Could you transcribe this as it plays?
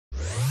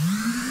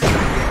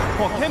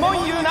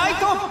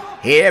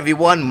Hey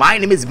everyone, my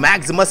name is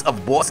Maximus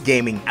of B.O.S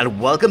Gaming and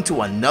welcome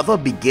to another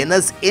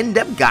beginner's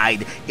in-depth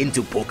guide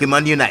into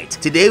Pokemon Unite.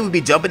 Today we'll be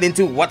jumping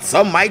into what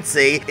some might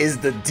say is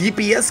the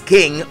DPS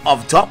king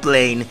of top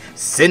lane,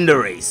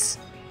 CINDERACE.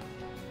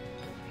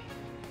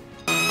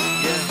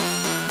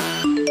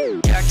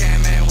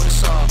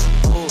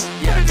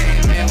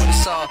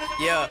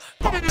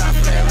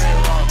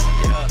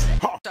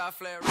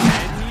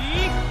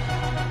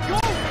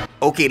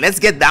 Okay, let's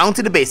get down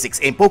to the basics.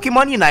 In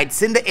Pokemon Unite,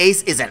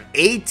 CINDERACE is an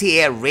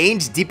A-tier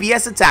ranged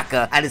DPS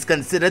attacker and is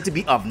considered to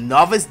be of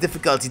novice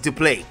difficulty to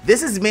play.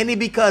 This is mainly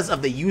because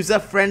of the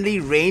user-friendly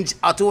range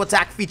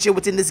auto-attack feature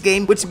within this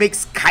game, which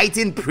makes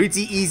kiting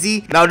pretty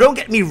easy. Now don't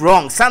get me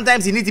wrong,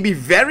 sometimes you need to be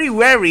very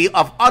wary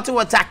of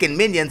auto-attacking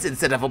minions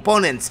instead of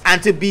opponents.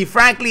 And to be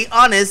frankly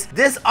honest,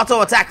 this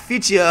auto-attack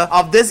feature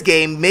of this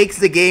game makes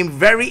the game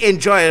very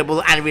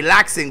enjoyable and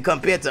relaxing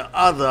compared to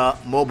other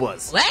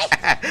MOBAs.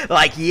 What?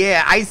 Like,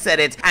 yeah, I said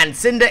it, and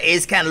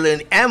CINDERACE can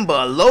learn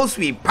Ember, Low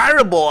Sweep,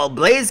 Parabol,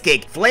 Blaze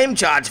Kick, Flame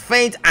Charge,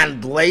 Feint,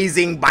 and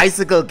Blazing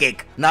Bicycle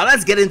Kick. Now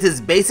let's get into his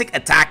basic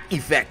attack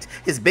effect.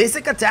 His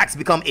basic attacks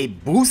become a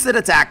boosted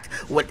attack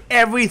with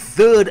every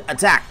third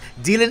attack,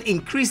 dealing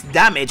increased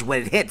damage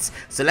when it hits.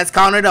 So let's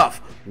count it off.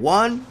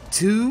 1,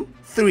 2,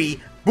 3,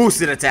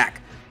 boosted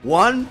attack.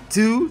 1,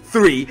 2,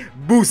 3,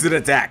 boosted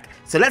attack.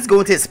 So let's go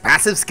into his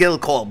passive skill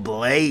called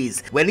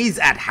Blaze. When he's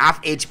at half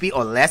HP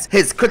or less,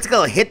 his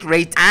critical hit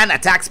rate and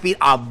attack speed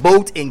are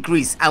both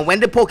increased. And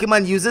when the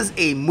Pokemon uses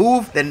a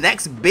move, the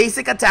next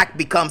basic attack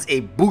becomes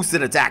a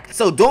boosted attack.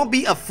 So don't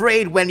be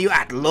afraid when you're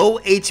at low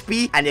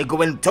HP and you're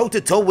going toe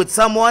to toe with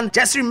someone.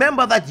 Just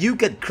remember that you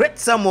could crit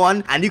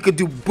someone and you could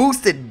do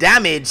boosted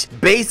damage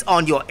based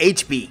on your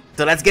HP.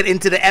 So let's get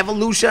into the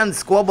evolution.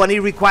 Squirrel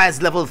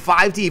requires level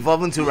 5 to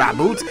evolve into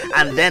Raboot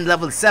and then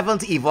level 7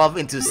 to evolve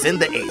into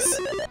CINDERACE.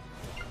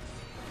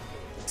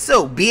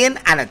 So, being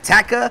an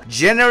attacker,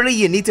 generally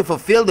you need to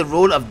fulfill the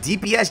role of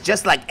DPS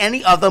just like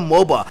any other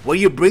MOBA, where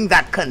you bring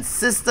that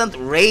consistent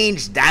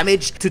range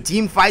damage to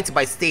team fights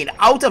by staying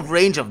out of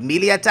range of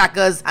melee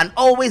attackers and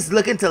always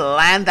looking to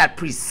land that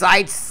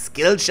precise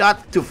skill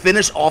shot to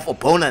finish off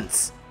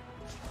opponents.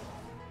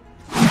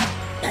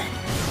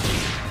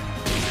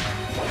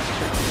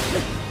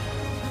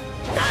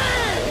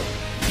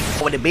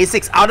 With the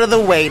basics out of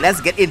the way,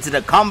 let's get into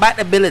the combat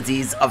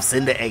abilities of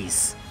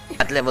CINDERACE.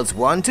 At levels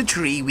 1 to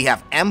 3, we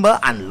have Ember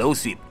and Low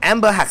Sweep.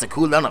 Ember has a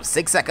cooldown of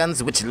 6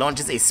 seconds, which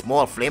launches a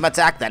small flame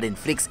attack that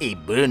inflicts a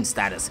burn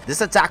status. This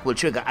attack will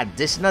trigger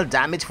additional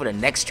damage for the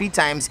next 3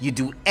 times you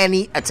do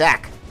any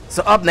attack.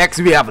 So up next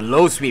we have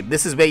Low Sweep.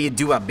 This is where you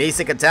do a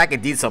basic attack.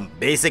 It deals some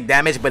basic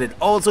damage, but it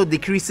also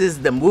decreases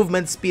the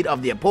movement speed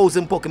of the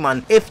opposing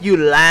Pokemon if you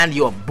land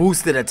your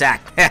boosted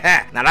attack.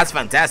 Now that's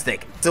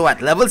fantastic. So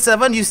at level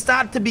 7 you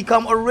start to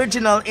become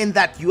original in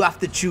that you have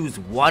to choose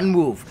one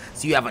move.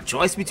 So you have a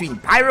choice between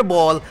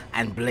Parabol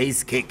and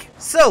Blaze Kick.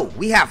 So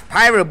we have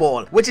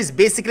Parabol, which is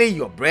basically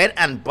your bread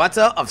and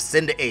butter of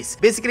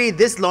CINDERACE. Basically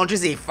this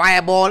launches a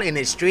fireball in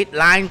a straight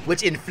line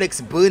which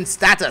inflicts burn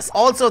status.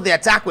 Also the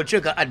attack will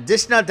trigger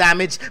additional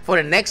damage for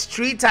the next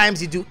 3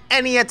 times you do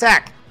any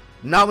attack.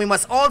 Now we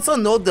must also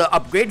note the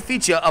upgrade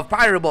feature of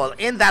Parabol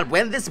in that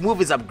when this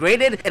move is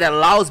upgraded, it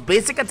allows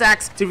basic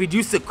attacks to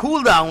reduce the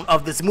cooldown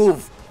of this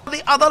move.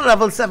 The other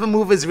level 7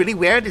 move is really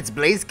weird. It's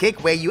Blaze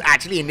Kick, where you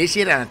actually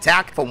initiate an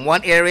attack from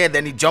one area,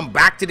 then you jump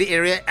back to the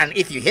area, and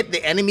if you hit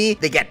the enemy,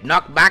 they get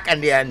knocked back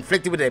and they are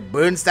inflicted with a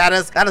burn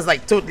status. That is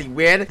like totally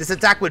weird. This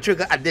attack will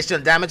trigger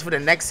additional damage for the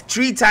next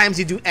 3 times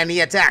you do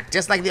any attack,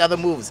 just like the other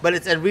moves, but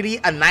it's a really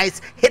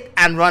nice hit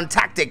and run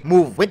tactic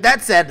move. With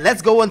that said,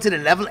 let's go on to the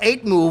level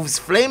 8 moves,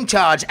 Flame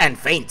Charge and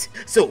Feint.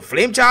 So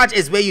Flame Charge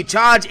is where you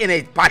charge in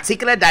a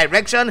particular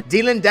direction,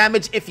 dealing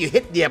damage if you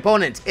hit the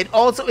opponent. It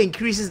also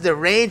increases the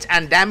range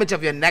and damage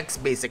of your next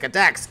basic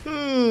attacks.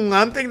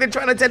 I'm thinking they're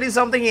trying to tell you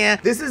something here.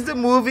 This is the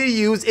move you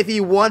use if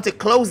you want to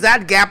close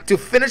that gap to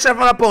finish off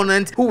an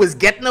opponent who is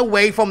getting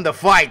away from the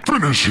fight.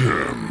 Finish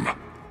him!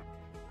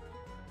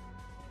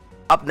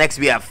 Up next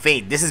we have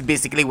Feint. This is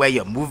basically where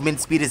your movement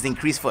speed is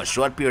increased for a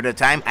short period of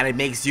time and it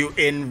makes you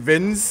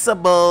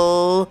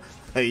invincible.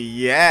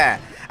 Yeah,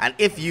 and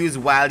if used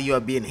while you are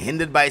being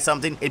hindered by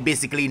something, it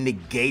basically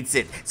negates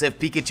it. So if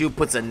Pikachu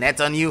puts a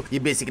net on you, you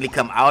basically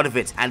come out of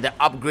it, and the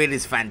upgrade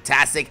is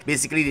fantastic.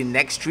 Basically the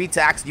next 3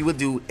 attacks you will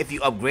do if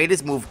you upgrade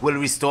this move will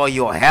restore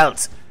your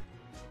health.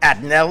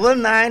 At level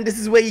 9, this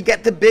is where you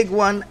get the big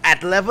one.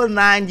 At level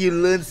 9, you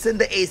learn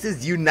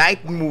CINDERACE's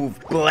Unite move,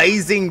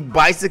 Blazing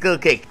Bicycle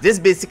Kick. This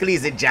basically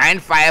is a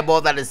giant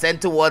fireball that is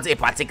sent towards a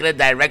particular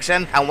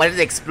direction, and when it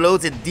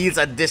explodes, it deals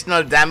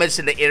additional damage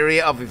to the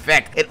area of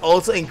effect. It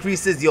also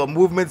increases your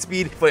movement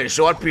speed for a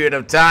short period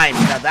of time.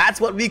 Now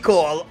that's what we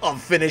call a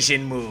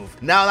finishing move.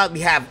 Now that we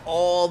have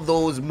all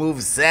those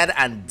moves said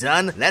and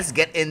done, let's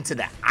get into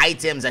the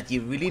items that you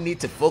really need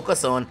to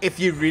focus on if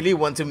you really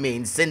want to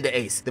main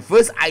CINDERACE. The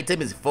first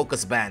item is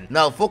Focus Band.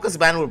 Now Focus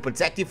Band will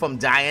protect you from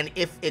dying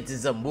if it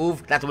is a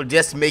move that will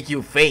just make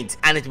you faint,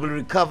 and it will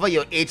recover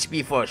your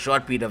HP for a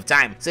short period of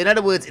time. So in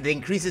other words, it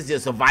increases your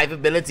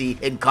survivability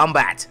in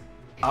combat.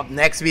 Up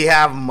next we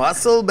have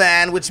Muscle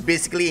Band, which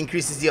basically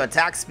increases your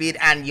attack speed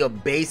and your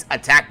base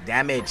attack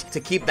damage to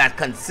keep that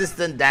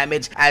consistent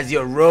damage as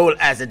your role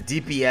as a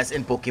DPS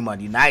in Pokemon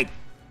Unite.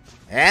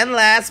 And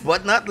last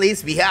but not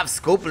least, we have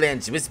Scope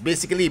Lynch, which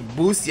basically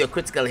boosts your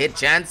critical hit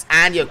chance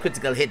and your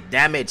critical hit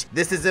damage.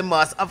 This is a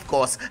must, of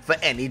course, for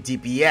any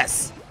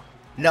DPS.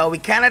 Now, we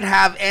cannot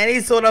have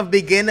any sort of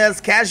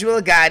beginner's casual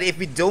guide if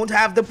we don't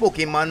have the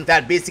Pokemon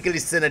that basically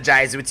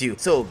synergize with you.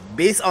 So,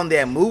 based on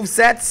their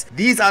movesets,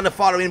 these are the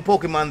following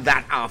Pokemon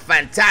that are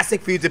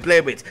fantastic for you to play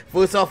with.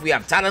 First off, we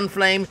have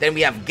Talonflame, then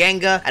we have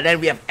Gengar, and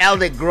then we have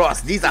Elder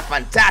Gross. These are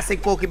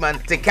fantastic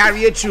Pokemon to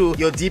carry you through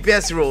your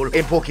DPS role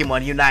in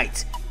Pokemon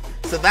Unite.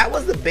 So that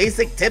was the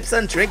basic tips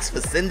and tricks for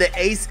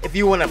CINDERACE if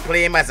you want to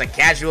play him as a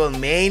casual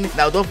main.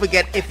 Now don't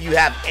forget, if you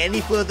have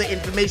any further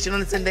information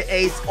on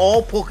CINDERACE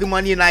or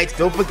Pokemon Unite,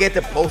 don't forget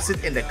to post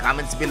it in the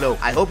comments below.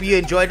 I hope you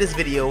enjoyed this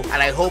video,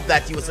 and I hope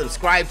that you will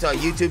subscribe to our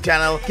YouTube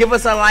channel, give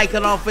us a like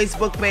on our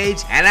Facebook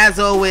page, and as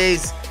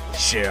always,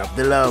 share up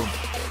the love.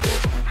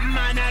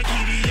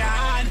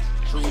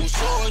 True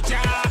soldier,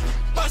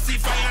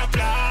 fire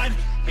plan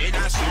in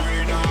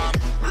a